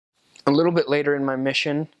a little bit later in my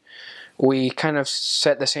mission, we kind of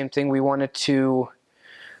said the same thing. We wanted to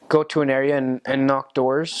go to an area and knock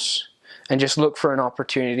doors and just look for an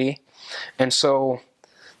opportunity. And so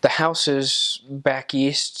the houses back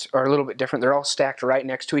east are a little bit different. They're all stacked right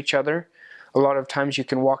next to each other. A lot of times you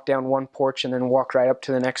can walk down one porch and then walk right up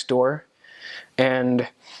to the next door. And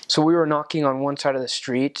so we were knocking on one side of the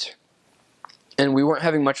street, and we weren't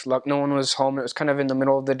having much luck. No one was home. It was kind of in the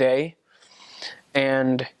middle of the day.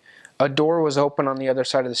 And a door was open on the other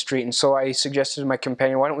side of the street. And so I suggested to my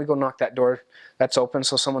companion, why don't we go knock that door that's open,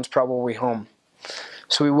 so someone's probably home.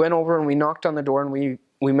 So we went over and we knocked on the door, and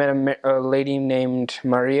we met a lady named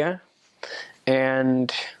Maria.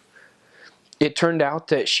 And it turned out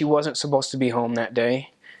that she wasn't supposed to be home that day.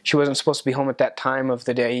 She wasn't supposed to be home at that time of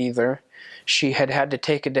the day either. She had to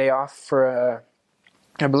take a day off for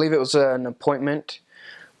I believe it was an appointment,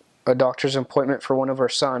 a doctor's appointment for one of her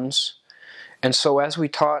sons. And so as we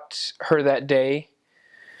taught her that day,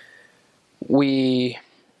 we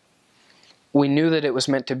knew that it was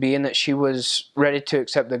meant to be and that she was ready to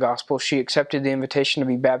accept the gospel. She accepted the invitation to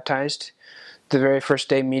be baptized the very first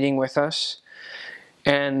day meeting with us.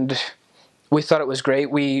 And we thought it was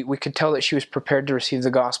great. We could tell that she was prepared to receive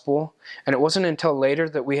the gospel. And it wasn't until later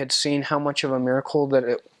that we had seen how much of a miracle that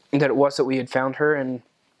it was that we had found her and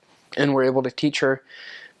were able to teach her,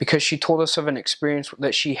 because she told us of an experience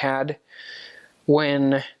that she had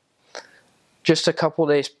when, just a couple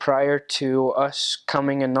days prior to us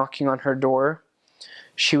coming and knocking on her door,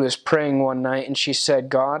 she was praying one night and she said,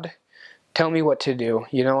 God, tell me what to do.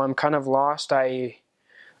 You know, I'm kind of lost. I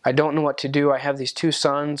don't know what to do. I have these 2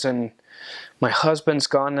 sons and my husband's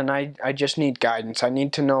gone, and I just need guidance. I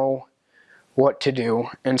need to know what to do.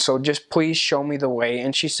 And so just please show me the way.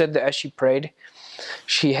 And she said that as she prayed,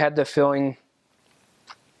 she had the feeling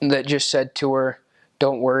that just said to her,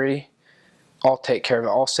 don't worry, I'll take care of it.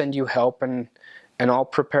 I'll send you help and I'll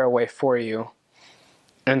prepare a way for you.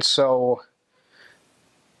 And so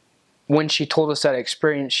when she told us that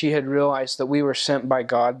experience, she had realized that we were sent by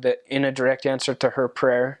God, that in a direct answer to her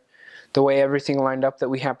prayer, the way everything lined up, that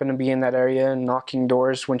we happened to be in that area and knocking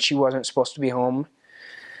doors when she wasn't supposed to be home,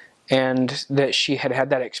 and that she had had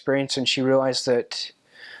that experience, and she realized that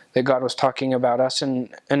God was talking about us,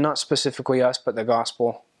 and not specifically us, but the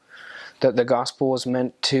gospel. That the gospel was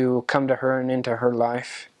meant to come to her and into her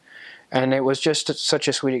life. And it was just such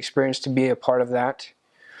a sweet experience to be a part of that,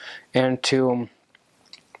 and to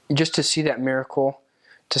just to see that miracle,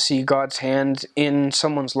 to see God's hand in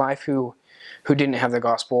someone's life who didn't have the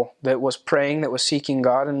gospel, that was praying, that was seeking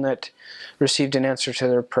God, and that received an answer to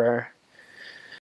their prayer.